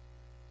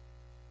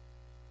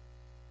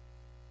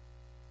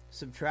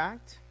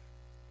 subtract,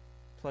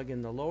 plug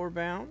in the lower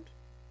bound,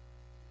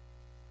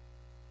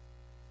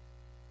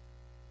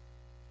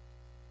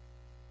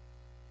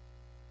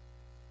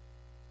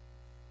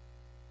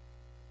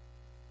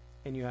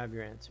 and you have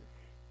your answer.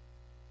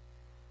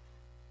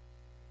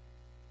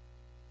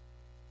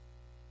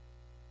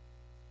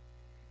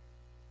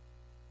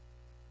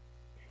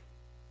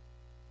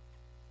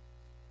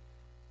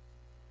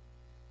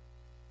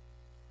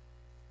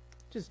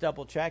 Just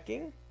double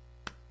checking.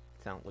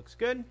 Sound looks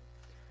good.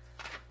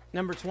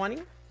 Number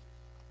 20.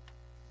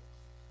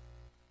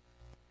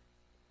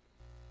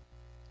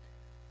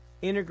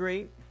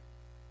 Integrate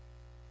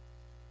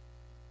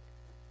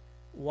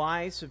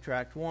y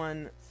subtract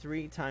 1,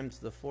 3 times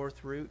the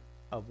 4th root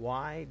of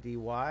y dy.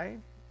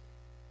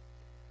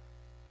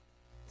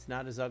 It's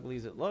not as ugly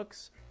as it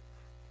looks.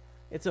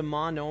 It's a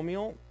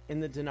monomial in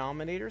the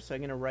denominator, so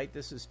I'm going to write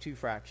this as two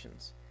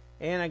fractions.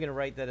 And I'm going to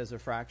write that as a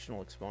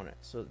fractional exponent.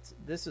 So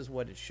this is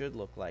what it should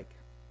look like.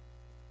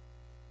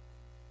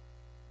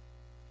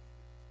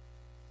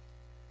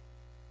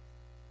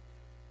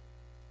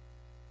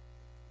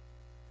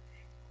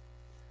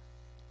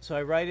 So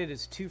I write it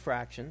as two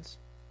fractions,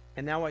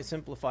 and now I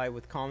simplify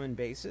with common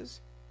bases.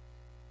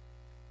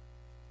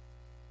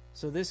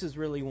 So this is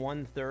really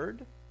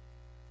 1/3.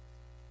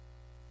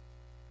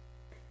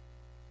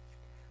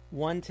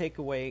 1 take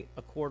away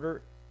a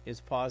quarter is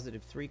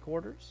positive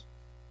 3/4.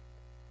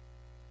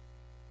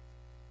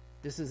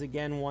 This is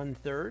again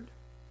 1/3.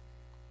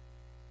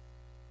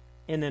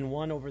 And then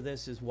 1 over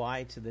this is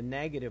y to the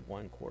negative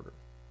 1/4.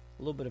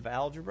 A little bit of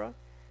algebra.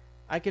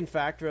 I can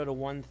factor out a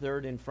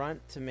 1/3 in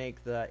front to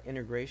make the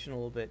integration a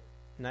little bit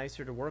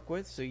nicer to work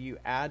with. So you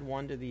add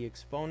 1 to the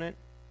exponent,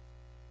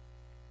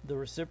 the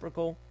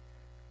reciprocal,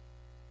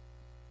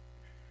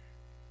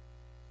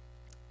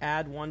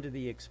 add 1 to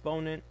the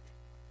exponent,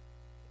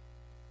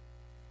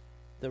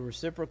 the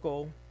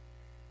reciprocal,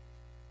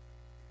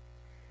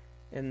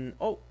 and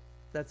oh,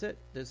 that's it.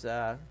 There's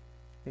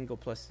can go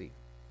plus c.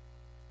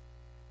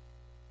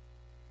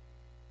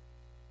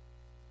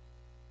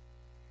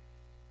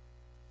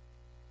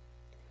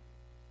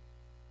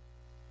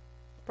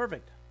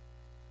 Perfect.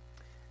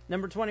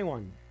 Number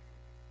 21.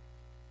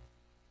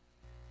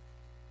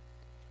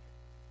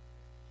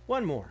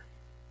 One more.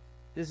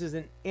 This is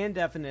an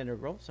indefinite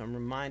integral, so I'm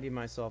reminding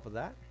myself of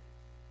that.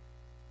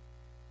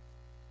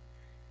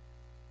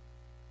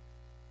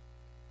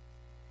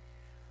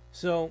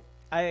 So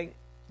I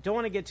don't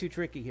want to get too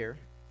tricky here.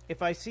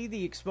 If I see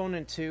the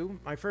exponent 2,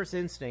 my first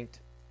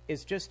instinct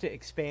is just to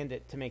expand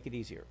it to make it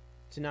easier,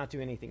 to not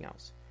do anything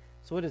else.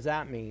 So what does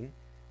that mean?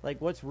 Like,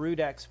 what's root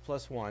x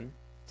plus 1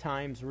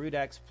 times root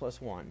x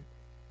plus 1?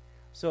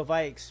 So if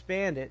I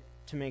expand it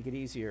to make it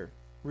easier,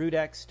 root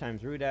x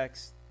times root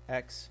x,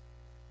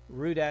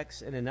 root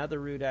x, and another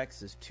root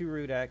x is 2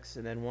 root x,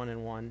 and then 1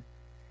 and 1.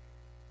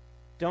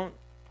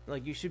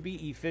 You should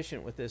be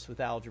efficient with this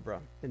with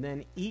algebra. And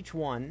then each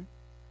one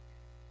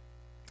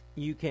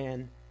you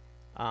can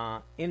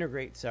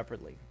integrate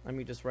separately. Let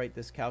me just write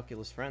this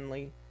calculus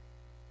friendly.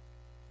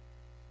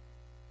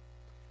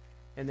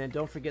 And then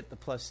don't forget the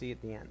plus c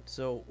at the end.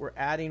 So we're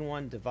adding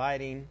 1,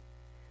 dividing.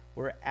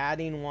 We're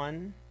adding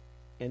 1,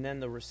 and then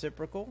the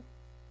reciprocal.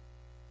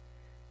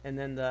 And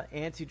then the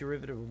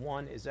antiderivative of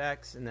 1 is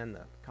x, and then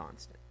the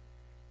constant.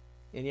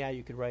 And yeah,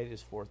 you could write it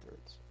as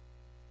 4/3.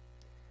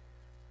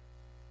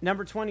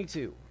 Number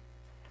 22.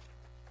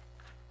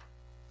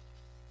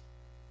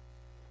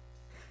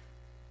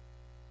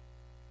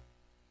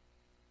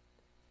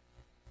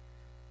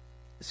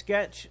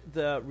 Sketch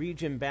the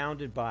region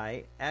bounded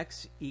by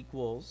x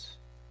equals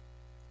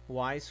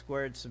y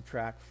squared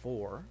subtract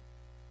 4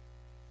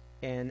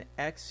 and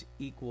x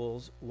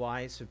equals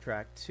y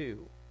subtract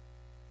 2.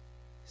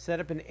 Set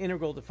up an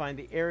integral to find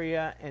the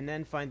area, and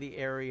then find the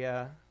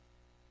area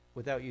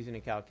without using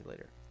a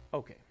calculator.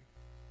 Okay.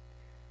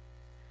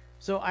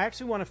 So I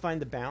actually want to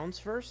find the bounds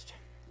first,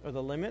 or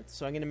the limits.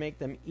 So I'm going to make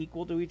them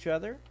equal to each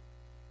other,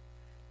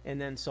 and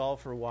then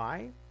solve for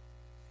y.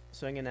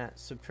 So I'm going to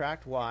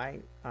subtract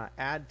y,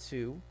 add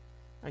 2.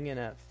 I'm going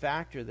to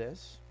factor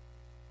this,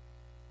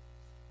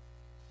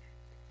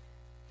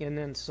 and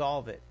then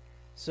solve it.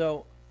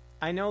 So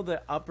I know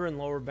the upper and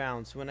lower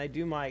bounds. When I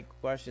do my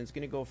question, it's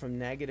going to go from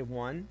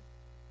 -1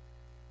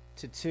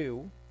 to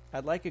 2.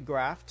 I'd like a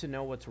graph to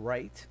know what's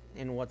right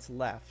and what's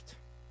left.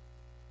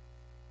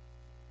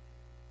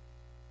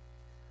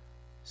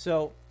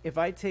 So if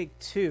I take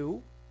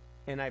 2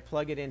 and I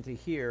plug it into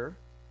here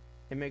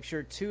and make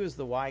sure 2 is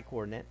the y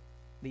coordinate,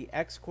 the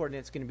x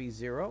coordinate is going to be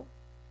 0.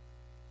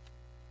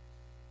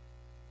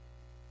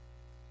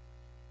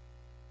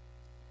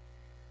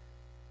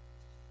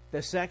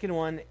 The second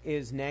one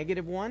is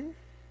 -1.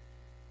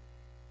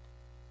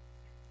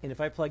 And if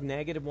I plug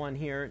 -1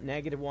 here,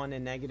 -1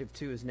 and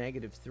 -2 is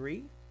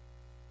 -3.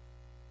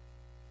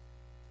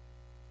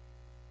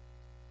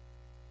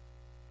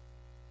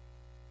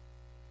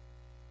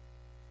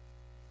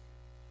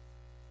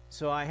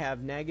 So I have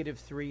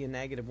 -3 and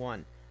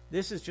 -1.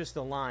 This is just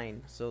a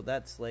line, so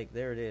that's like,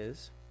 there it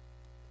is.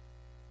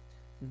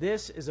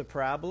 This is a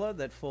parabola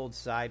that folds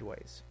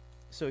sideways.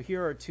 So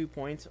here are 2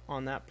 points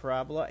on that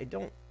parabola. I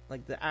don't,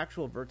 like, the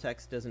actual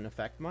vertex doesn't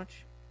affect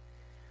much,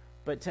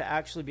 but to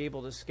actually be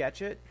able to sketch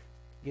it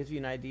gives you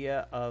an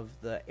idea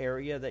of the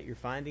area that you're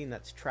finding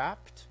that's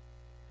trapped.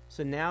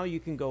 So now you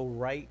can go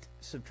right,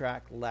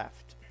 subtract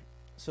left.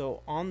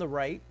 So on the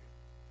right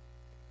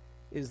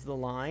is the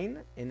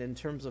line, and in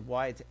terms of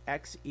y, it's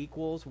x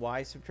equals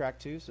y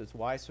subtract 2, so it's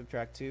y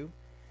subtract 2.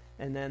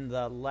 And then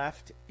the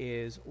left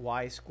is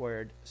y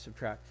squared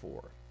subtract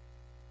 4.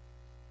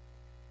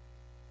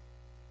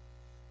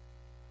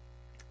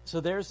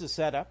 So there's the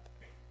setup.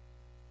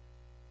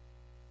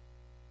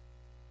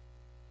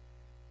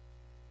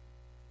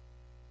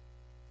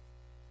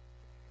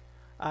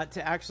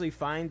 To actually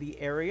find the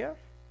area,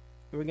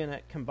 we're going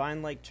to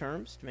combine like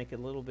terms to make it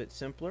a little bit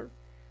simpler.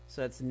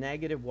 So that's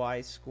negative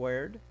y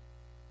squared.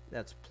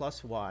 That's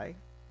plus y.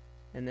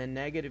 And then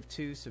negative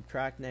 2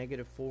 subtract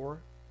negative 4.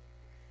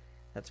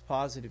 That's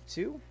positive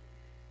 2.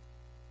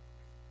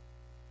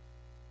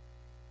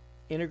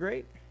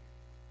 Integrate.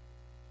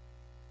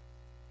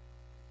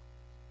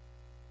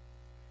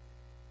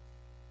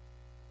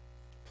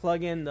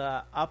 Plug in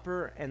the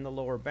upper and the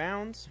lower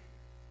bounds,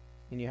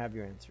 and you have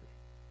your answer.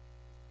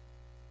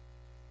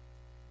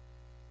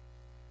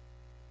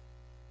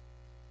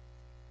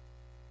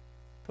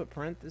 Put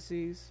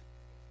parentheses.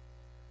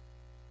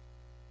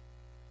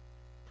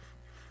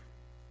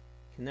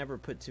 Can never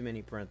put too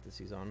many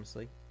parentheses,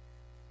 honestly,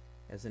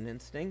 as an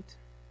instinct.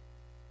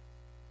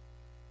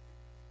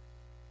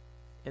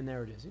 And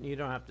there it is. And you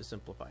don't have to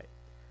simplify it.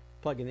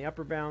 Plug in the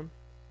upper bound,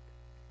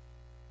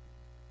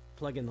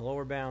 plug in the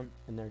lower bound,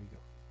 and there you go.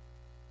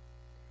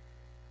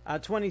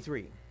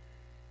 23.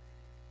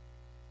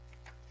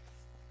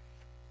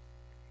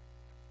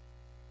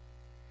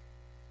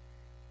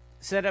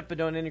 Set up but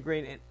don't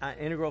integrate an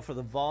integral for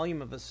the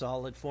volume of a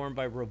solid formed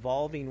by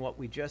revolving what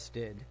we just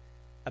did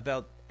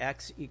about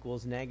x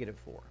equals negative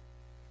 4.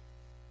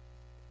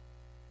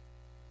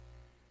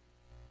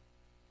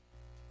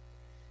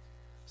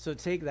 So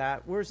take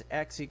that. Where's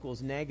x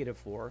equals negative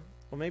 4?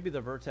 Well, maybe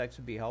the vertex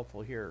would be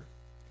helpful here.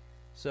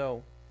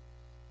 So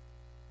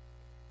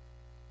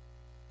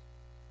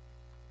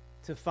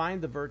to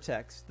find the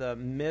vertex, the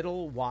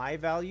middle y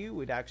value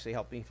would actually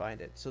help me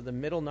find it. So the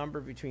middle number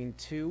between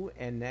 2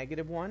 and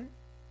negative 1,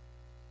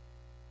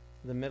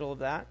 the middle of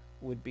that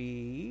would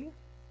be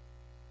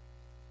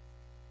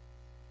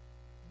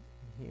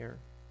here.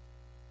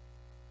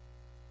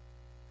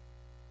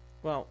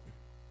 Well,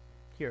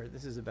 here,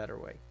 this is a better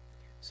way.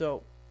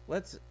 So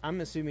I'm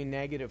assuming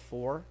negative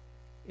 4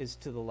 is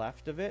to the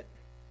left of it.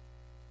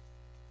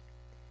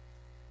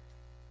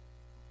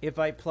 If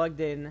I plugged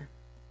in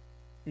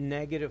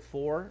negative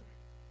 4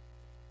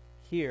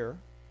 here,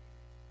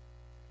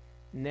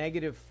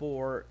 negative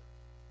 4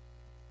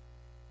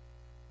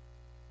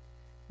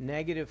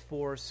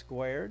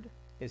 squared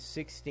is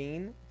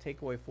 16.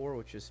 Take away 4,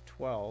 which is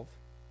 12.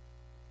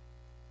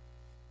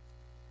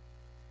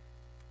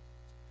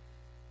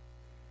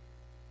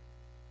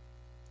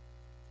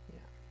 Yeah.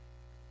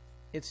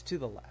 It's to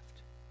the left.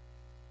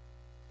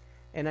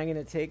 And I'm going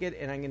to take it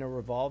and I'm going to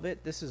revolve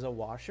it. This is a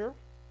washer.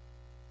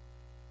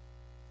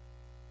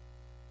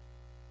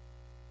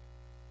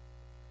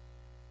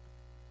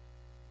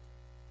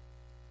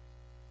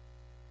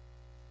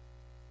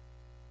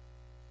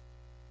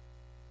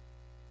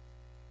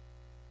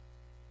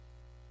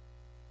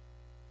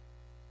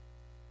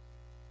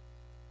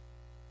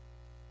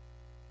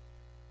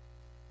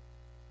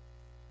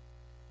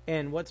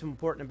 And what's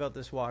important about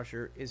this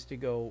washer is to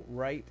go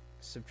right,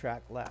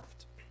 subtract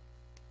left.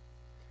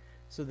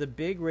 So the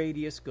big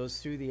radius goes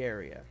through the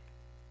area.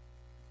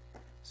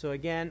 So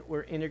again,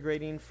 we're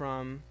integrating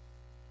from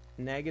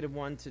negative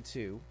 1 to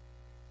 2.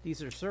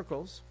 These are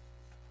circles.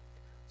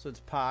 So it's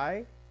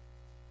pi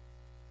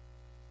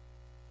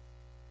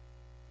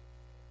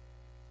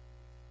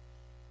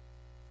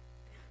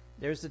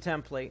there's the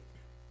template.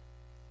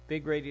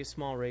 Big radius,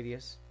 small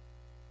radius.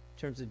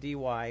 In terms of dy,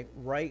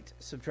 right,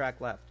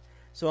 subtract left.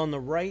 So on the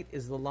right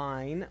is the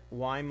line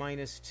y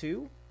minus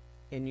 2,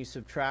 and you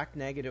subtract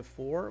negative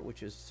 4,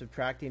 which is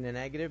subtracting a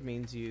negative,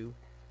 means you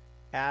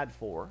add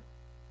 4.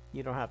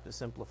 You don't have to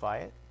simplify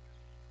it.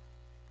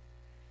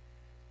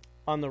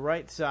 On the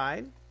right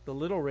side, the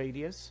little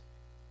radius,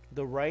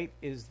 the right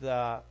is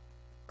the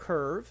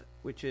curve,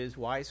 which is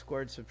y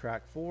squared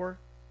subtract 4.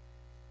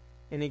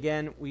 And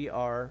again, we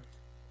are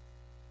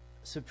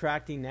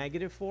subtracting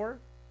negative 4,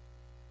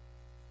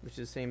 which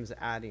is the same as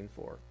adding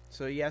 4.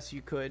 So yes,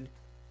 you could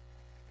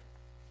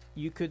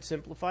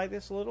simplify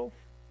this a little.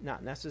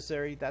 Not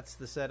necessary. That's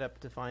the setup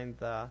to find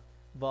the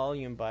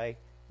volume by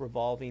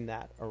revolving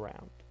that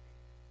around.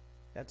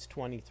 That's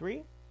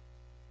 23.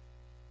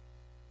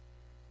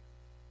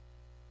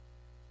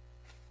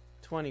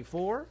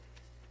 24.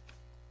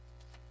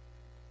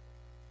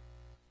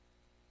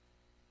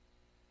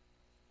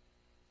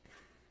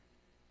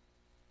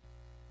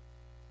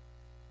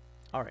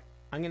 All right,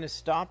 I'm going to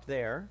stop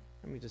there.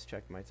 Let me just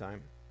check my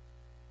time.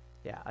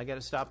 Yeah, I got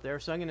to stop there.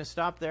 So I'm going to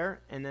stop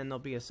there, and then there'll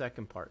be a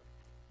second part.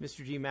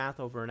 Mr. G Math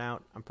over and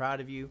out. I'm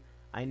proud of you.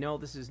 I know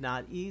this is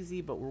not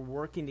easy, but we're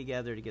working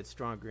together to get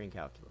stronger in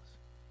calculus.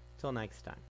 Till next time.